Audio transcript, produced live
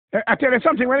I tell you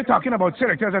something when you're talking about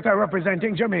selectors that are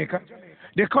representing Jamaica,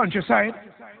 the countryside,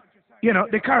 you know,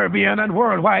 the Caribbean and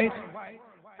worldwide,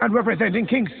 and representing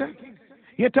Kingston.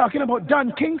 You're talking about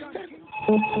Don Kingston.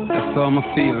 That's how I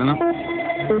feel, you know?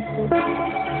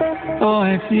 Oh,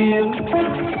 I feel.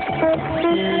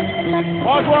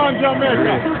 What's wrong,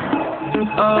 Jamaica?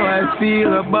 How I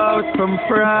feel about some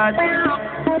fraud.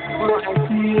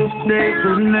 They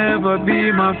could never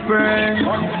be my friend.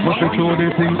 But we throw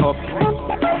this thing up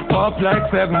like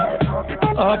 7,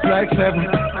 up like 7.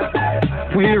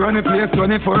 We run the place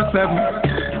 24/7,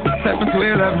 7 to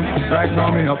 11. Right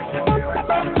now me up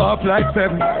like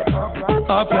 7,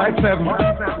 up like 7.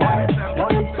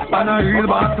 On a real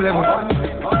boss level,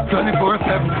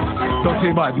 24/7.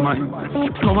 Dirty bad man,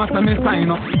 come and me sign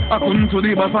up. I couldn't to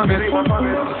the boss of me.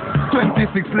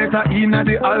 26 letter in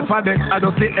the alphabet. I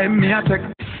just say M me a check.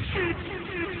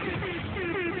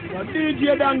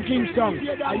 DJ Dan Kingston,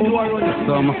 are you are on? That's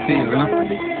how I feel, you know?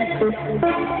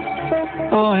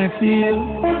 Oh, I feel.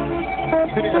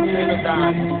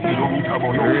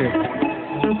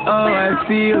 Oh, I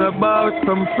feel about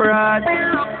some fraud.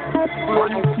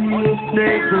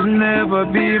 They could never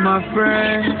be my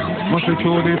friend. Must we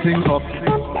throw this thing up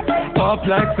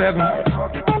like 7,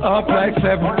 up like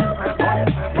 7.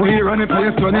 We run the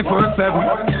place 24/7,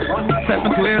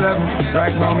 7 to 11.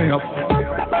 Right now me up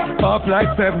like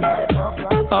 7,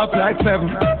 up like 7.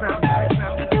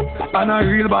 On a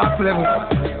real boss level,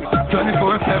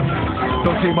 24/7.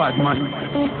 Dirty bad man,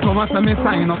 come and me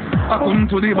sign up. I couldn't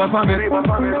to the boss of me.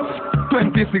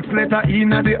 26 letter in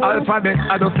the alphabet.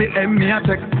 I just say M me a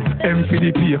check. M for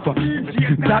the paper.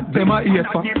 That them a hate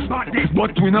for,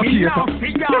 but we no cater.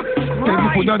 Them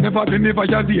coulda never been never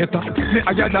your data. Me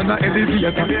higher than a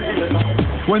elevator.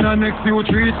 When the next youth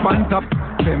reach pan top,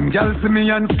 them gyal see me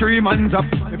and scream and tap.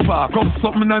 Park up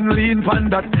something and lean pan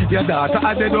that. Your daughter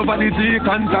a dead over the G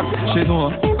contact. She know.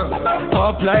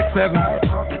 Up like 7,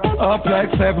 up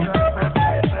like 7.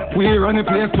 We run the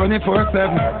place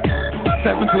 24/7,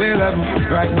 7 to 11.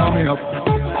 Right now me up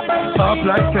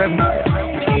like 7,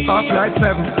 up like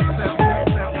 7.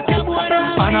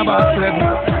 On a boss level,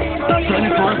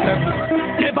 24/7.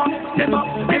 Never.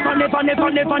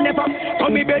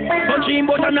 Come me bed, but she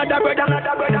but another brother.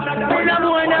 Another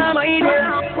boy now my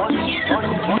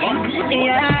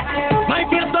yeah. My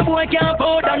feels the boy can't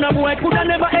afford, and the boy coulda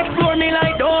never explore me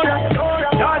like Dora.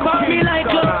 Dog back me like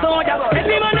club soda.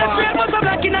 Every man a straight but I'm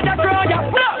black in the crowd.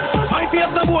 My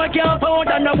feels the boy can't afford,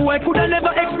 and the boy coulda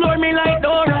never explore me like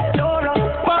Dora.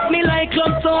 Back me like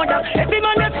club soda. Every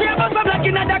man a straight but I'm black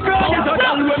in the crowd.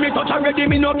 When me touch already,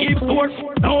 me no keep store.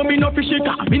 Now me no fishy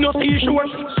car, me no seashore.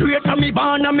 Straight from me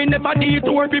barn and me never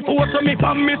detour before. So me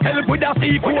from myself with a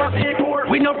C4.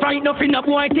 We no fright nothing, no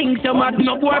boy things. So mad,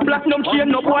 no boy black, no chain,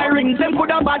 no boy rings. Them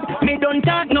coulda bad, me don't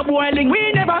talk, no boy link.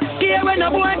 We never care when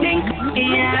no boy think.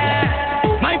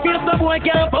 Yeah. My face no boy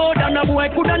can't afford, and no boy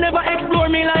coulda never explore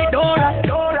me like Dora.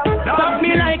 Stop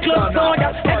me like club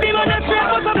soda. Every man a straight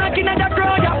but I'm black in the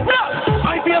crowd.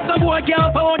 My face no boy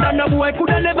can't afford, and no boy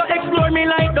coulda never explore me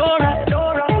like Dora.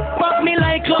 Fuck me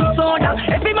like club soda.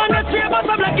 Every man a straight but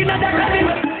I'm black in the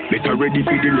crowd. Better ready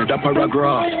for the leather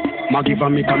paragraph. Maggie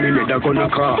van me come in leather gonna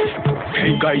craft.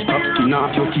 Hey guys, stop skin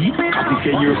off your teeth. Cause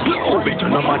if you're oh, better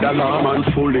not bad alarm and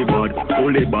fully bad.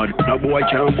 No boy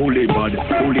can't bully bad.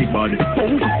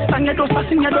 And you just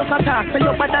passing, you just attack. So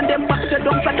you're bad and them back, you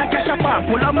don't like a cash up.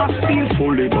 Full of my steel.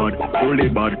 Fully bad.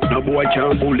 No boy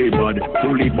can't bully bad.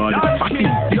 Fatty,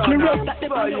 you can rock that the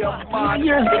boy up.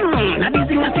 Years, that is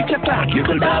in a picture clock.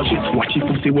 Little dog, watch it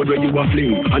pussy word where you are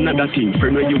fling. Another thing,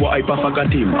 friend where you are hyper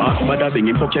forgot him. Ask bad thing,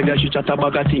 in fuck your guy, she chat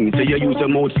about a thing. Say you use a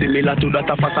mouth similar to that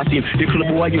of assassin. The club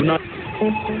boy you not.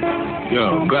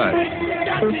 Yo, God.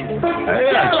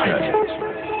 Hey,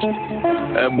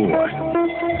 hey boy.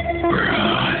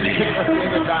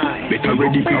 Better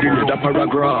ready for the leather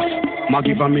paragraph.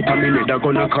 Maggie van me come in leather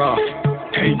gonna craft.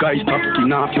 Hey guys, stop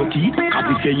skin off your teeth.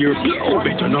 Cause if you're oh,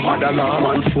 better not bad alarm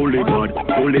and fully bad.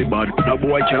 No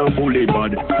boy can't bully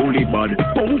bad.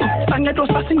 And you just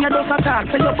passing, you just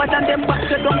attack. So you're bad and them back,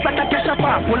 you don't like a cash up.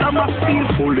 Full of my steel.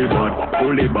 Fully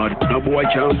bad. No boy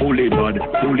can't bully bad.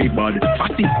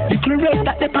 Fatty, little red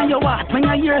that they on your heart. When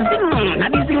you hear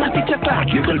that is in a picture clock.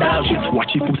 Little dog,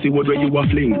 watch it pussy word where you are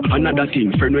fling. Another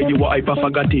thing, friend where you are hyper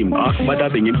forgot him. Ask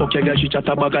bad thing, in fuck your guy, she chat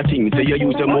about a thing. Say you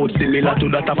use a mouth similar to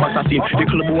that of assassin. The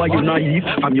little boy, you naive.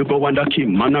 I'm you go under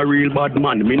Kim, man a real bad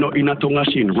man. Me no in a tongue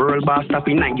machine. World boss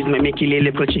tapping night, give me kill a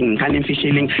little ching. Can him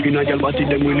fishing? You know, y'all body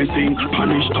them really sing.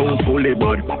 Punish town, fully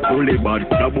bad, fully bad.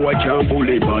 The boy can't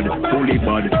fully bad, fully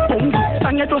bad. Boom,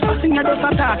 and you just sing, you just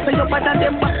attack. Say you better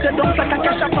them back, they don't like a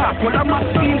cash up. What a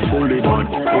must feel. Fully bad,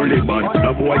 fully bad.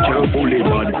 The boy can't fully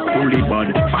bad, fully bad.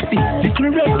 Fatty,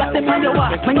 little red that they find your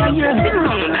walk. When you hear it,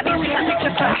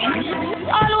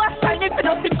 all was time if you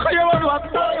don't think clear on what.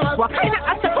 What kind of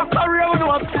asset for career on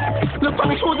what? Look for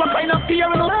me shoes, what kind of fear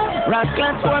on what?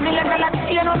 Rascal $4 million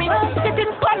fear on me.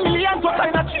 Getting $1 million, what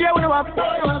kind of cheer on what?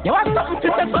 You want something to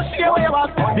say for share where you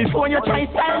want? Before you try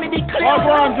style me declare. Oh,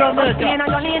 go on, Jamaica.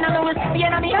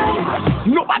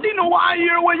 Nobody know why I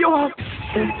hear where you are.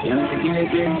 Don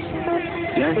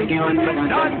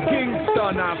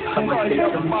Kingston, I'm going to take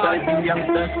some time in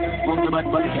youngsters. Most of us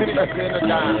want to get back in the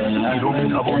dance.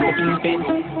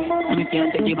 You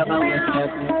can't take it about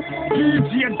yourself.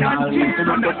 DJ Don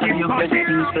Kingston, I'm going to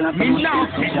me now,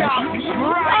 sit down.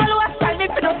 All was time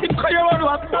if you don't think clear on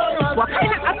what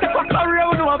kind of asset for career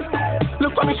on what?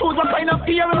 Look for me shoes, what kind of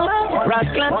fear on what?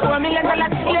 Rascal $4 million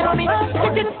fear on me.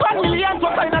 Getting $1 million,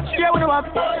 what kind of cheer on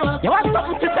what? You want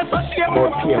something to say for share?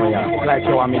 Like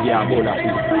you want me to hold up.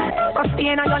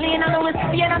 Staying on your lane and always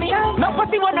staying on me. No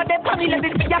pussy one of them family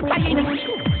this big a flying.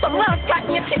 Some man got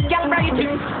me a kick girl right.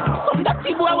 Some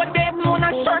dirty boy with them moon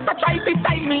and shirt to try to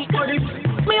tie me.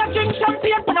 Me a drink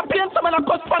champagne when I play some of the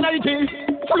cost penalty.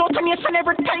 Full automation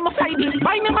every time I fight it.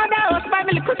 Buy me mother house, buy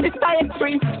me little sister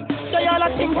X3. Say all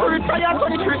a thing for it, try out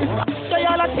 23. Say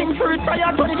all a thing for it, try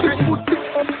out 23.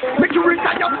 Make you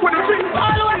retire 23.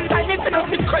 All one time if you don't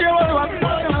think clear on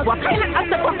what kind of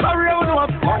asset for career on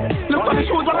what? Look for the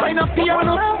shoes, what kind of fear on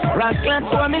what? Rascal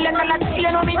 $4 million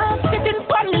fear on me. Getting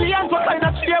 $1 million, what kind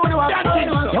of cheer on what?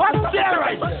 You want to share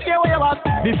right? Share where you want.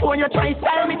 Before you try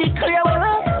style me declare where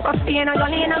you want. Staying on your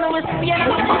lane and always staying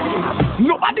on.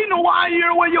 Nobody know why I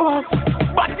hear where you are.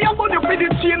 But the money for the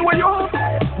chain where you are.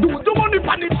 Do the money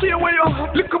for the chain where you are.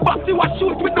 Look back to what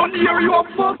shoot we don't hear you up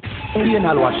for. You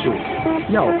know what shoot.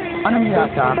 Yo, I'm here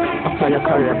after your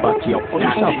career back you.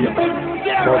 Stop you.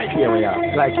 But here we are.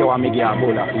 Like you want me to get a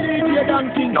bowl of it.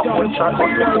 No one shot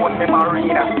but the phone me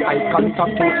marina. I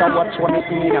contact you to watch what it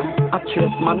mean. A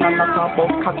chase man and a talk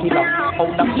about kakila. How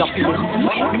that's your feeling.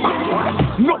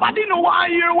 Nobody know why I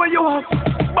hear where you are.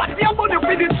 But the money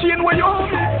for the chain where you are.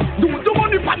 Do the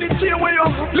money for the chain where you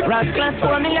are. Rascal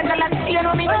 $4 million fear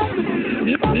on me.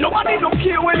 Nobody don't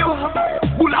care where you are.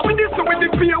 Bull out with this with the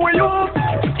fear where you are.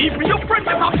 If your friend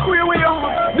them are square where you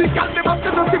are. They can't never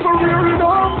set us for real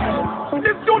enough.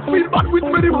 This don't feel bad with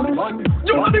anyone.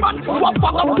 You want the man to swap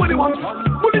back up 21.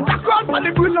 Put it across and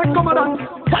they do it like commandant.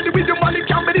 Tell the video man, they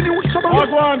can't be the new summer. Oh,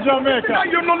 go on, Jamaica. Now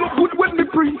you know look good when we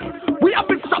breathe. We have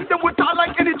been shot them with all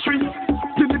like any tree.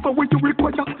 Deliver when you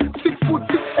require 6 foot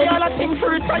 6. Say all a thing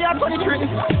for it, try out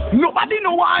 23. Nobody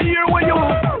know why I hear where you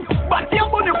are. But the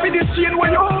money for the chain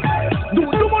where you are. Do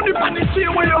the money for the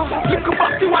chain where you are. Look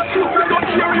back to what you don't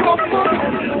hear you up.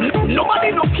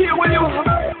 Nobody don't care where you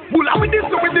are. Bull out with this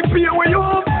with the fear where you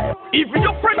are. If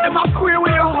your friend them are queer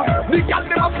where you are. They can't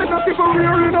never say nothing for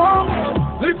real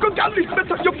enough. Little girl is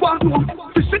better your part one.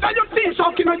 You sit on your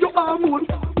t-shirt in your arm one.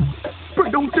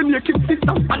 Spread out the naked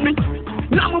sister and me.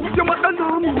 Now with your mother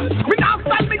now. Me now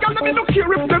style me girl, me no care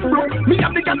if them broke. Me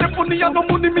have the girl them money and no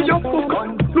money me a fuck.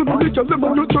 No the girl them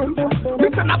on your turn. Me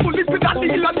send a police with a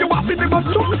deal and you have to never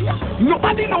show.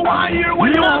 Nobody know why I hear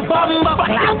where you are. But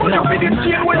you money for the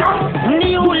chain where you are.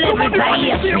 New level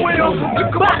diet.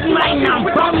 Back my now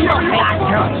from your class.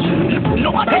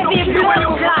 Nobody know where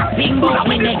you are. Clapping but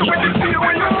me negative.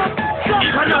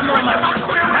 Suck on a moment.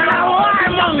 And a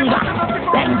warmonger.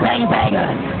 Bang bang bang.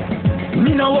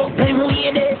 Me no walk them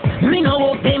way there. Me no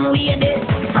walk them way there.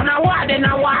 And I walk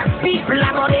people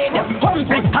are go there.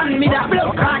 Humphrey hand me that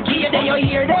blood clot here there. You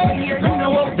hear there? Me no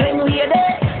walk them way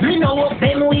there. Me no walk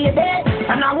them way there.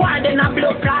 And I walk them a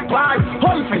blood clot war.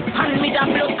 Humphrey hand me that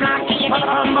blood clot here.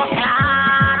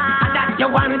 That you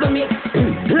want to me.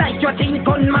 Like your thing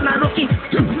gunman a rookie.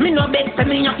 Me no bet to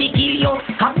me no fi kill you.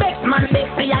 A bet man bet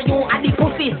say you are the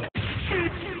pussy.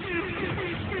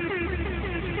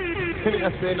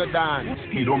 Let's say no dance.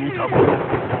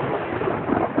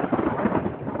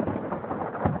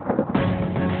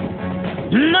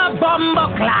 No bumbo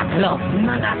clock love,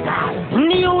 none at all.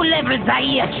 New levels of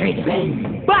hatred,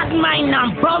 bad mind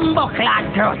and bumbo clock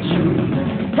touch.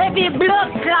 Heavy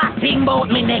blood clotting bout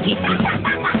me negative.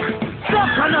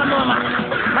 Suck on a mama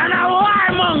and a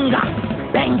warmonger.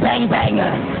 Bang bang bang.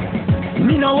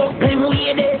 Me no walk them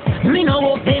way there. Me no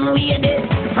walk them way there.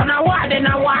 And I walk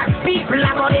people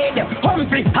are go there.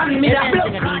 Humphrey, hand me that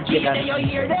blood.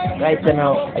 Right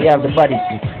now, I have the body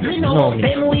sick. No, me.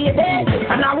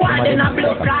 And I want in a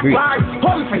blood clot war.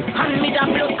 Humphrey, hand me that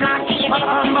blood clot.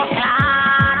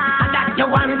 That you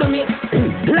want to me.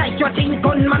 Like your thing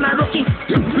gunman a rookie.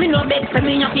 Me no beg for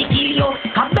me not to kill you.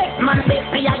 A beg man beg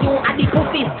for you a the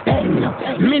pussy.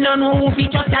 Me no know who fi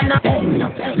just stand up.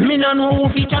 Me no know who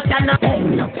fi just stand up.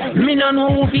 Me no know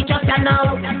who fi just stand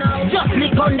up. Just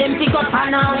lick on them pick up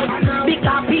and now.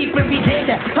 Because people be dead.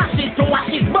 Ashes to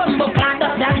ashes, bumbo can't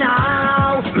just stand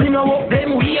now. Me no walk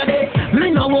them weird. Me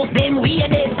no walk them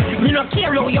weird. Me no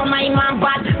care how your mind man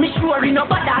bad. Me sure you no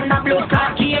bad and a blood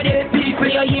clot here. People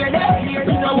you hear that? Me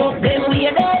no walk them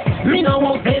weird. Me no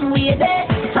walk them weird.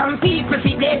 Some people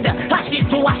be dead. Ashes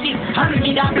to ashes, and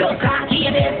me the blood clot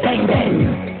here. Bang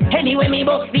bang. Anyway me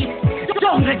book this.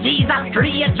 Jungle Jesus,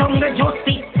 create jungle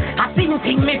justice. I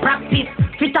think me practice.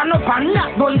 Fit on up and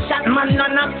not gunshot man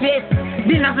on a face.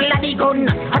 Dinner bloody gun,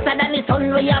 hotter than the sun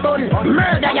where you bun.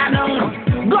 Murder ya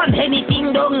nung, gun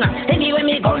anything done. Anyway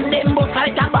me gun them bust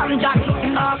like a bomb jack.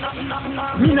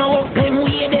 Me no walk them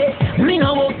weird, me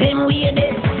no walk them weird.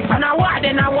 And I war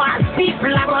then I war,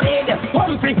 people are gonna dead.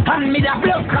 Humphrey and me the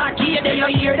blood clot here, you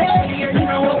hear that? Me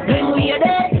no walk them weird,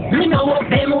 me no walk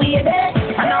them weird.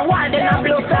 And I war then I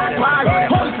blood clot war.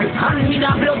 Humphrey and me the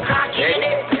blood clot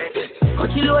here. Cut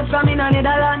you load from in a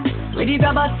Netherlands. Where the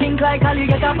grabbers think like Ali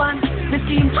get a pan. The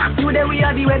scheme track today we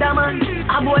are the weatherman.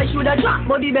 A boy shoulda drop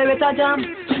but the beretta jam.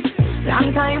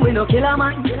 Long time we no kill a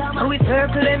man. And we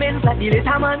circle them in like the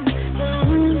little man.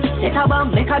 Get a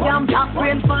bomb, make a jam, black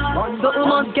rain fall. So we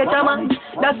must get a man.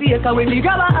 That's the echo when we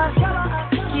grab a ass.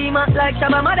 Scheme out like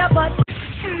Shabba Motherpot.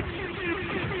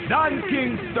 Dan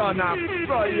Kingston, I'm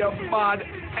so you bad.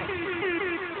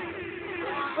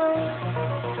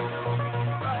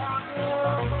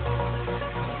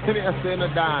 What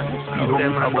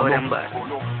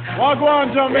go on,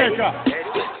 Jamaica?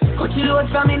 Cut you load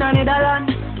from in a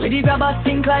Netherlands. Where the grabbers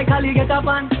think like Ali get a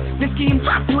pan. The scheme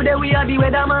track today we are the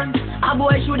weatherman. A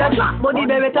boy shoulda drop but the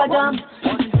beretta jam.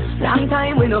 Long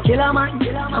time we no kill a man.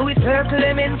 And we circle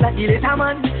them in like the little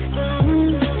man.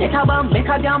 Get a bomb, make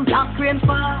a jam, black rain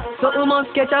fall. So we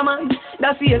must catch a man.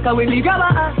 That's the echo when we grab a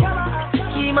ass.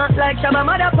 Scheme out like Shabba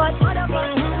Motherpot.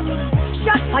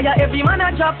 Shot fire, every man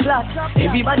a drop flat.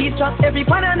 Everybody drop, every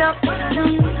pan a nap.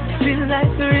 Feel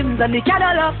like the rims and the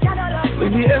Cadillac.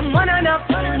 When the M1 a nap.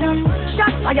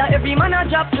 Shot fire, every man a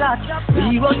drop flat.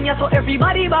 We run ya so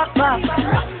everybody back.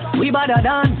 We badder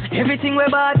than everything we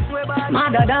bad.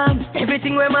 Madder than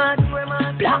everything we mad.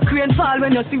 Black rain fall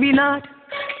when you see we not.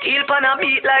 Steel pan a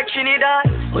beat like Trinidad.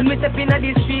 When we step in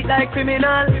the street like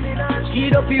criminal.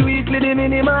 Speed up your weekly the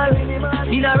minimal.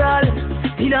 Mineral,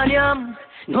 in a yam.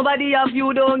 Nobody of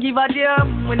you don't give a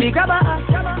damn. When they grab a ass,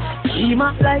 scheme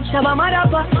up like Shabba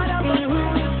Motherpot.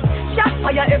 Shot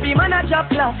fire, every man a drop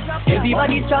flat.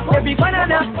 Everybody drop, every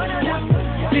banana.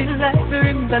 Feel like the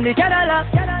rims and the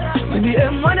Cadillac. When the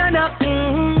M1 a nap.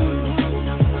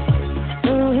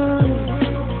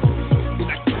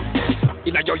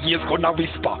 Inna your ears gonna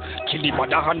whisper. Kill the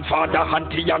mother and father,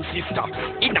 auntie and sister.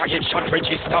 Inna headshot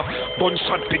register.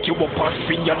 Gunshot pick you up and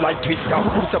spin your like twister.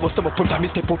 Some put a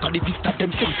mistake out of the vista.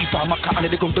 Them same people I'm a car and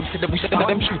they come them say them wish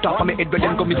them shoot off on me head when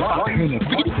them come in fast.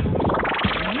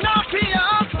 Naughty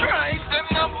of Christ, them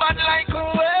not bad like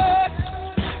away.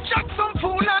 Jack some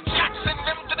fool and chat, send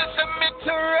them to the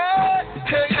cemetery.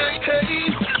 Hey, hey,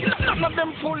 hey. None of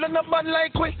them fool and not bad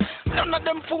like we. None of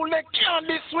them fool they can't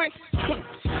this way.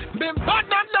 Been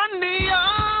better than the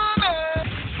army.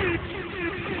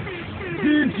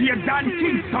 DJ Dan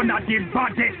Kingston at the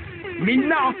body. Me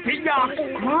now see ya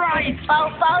right.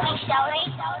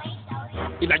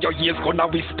 Inna your ears gonna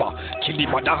whisper. Kill the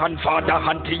mother and father,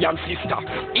 auntie and sister.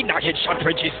 Inna headshot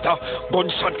register.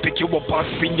 Gunshot pick you up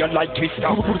and spin you like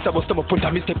twister. Some put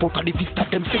a mistake out of the vista.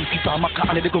 Them same people I'm a car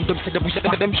and they come them say them wish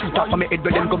them shoot off on me head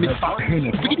when them come in fast.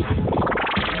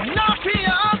 Naughty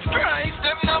of Christ,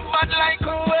 them not bad like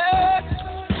away.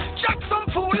 Jack some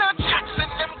fool and chat,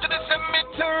 send them to the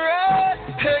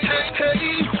cemetery. Hey, hey,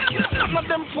 hey. None of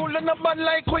them fool and not bad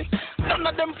like we. None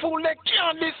of them fool they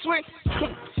can't this way.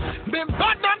 Been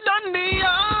better than the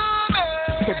army.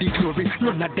 The glory,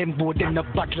 none of them bold and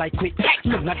not bad like we.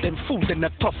 None of them fool and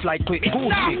not tough like we. Good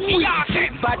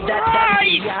Better than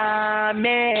the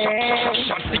army.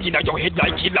 Shot singing at your head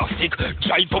like elastic.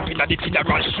 Drive up in the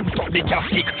funeral, shoot up the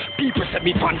casket. People say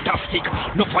me fantastic.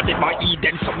 No for them I eat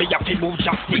them, so me have to move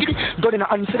drastic. Gun in a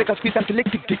hand, select a squeeze and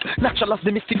selective tick. Natural as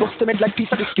the mystic, bust them head like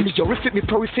piece of the skin. You horrific, me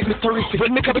prolific, me terrific.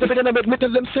 When me come to the bed and I me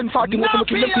tell them send for the water, me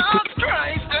kill them quick.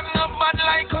 Christ, them not bad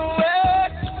like away.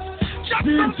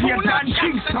 DJ Dan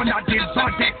Kingston at the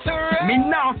body. Me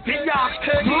now see ya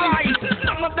right.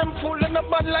 of them fool and a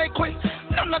bad like we.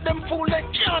 None of them fool they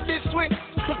can't this way.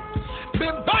 Be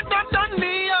better than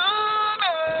me,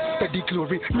 the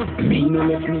glory. Me no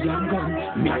left me young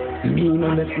gun. Me no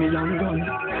left me young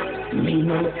gun. Me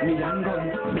no left me young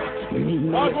gun. Me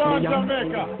no left me young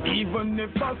gun. Even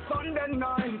if a Sunday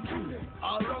night.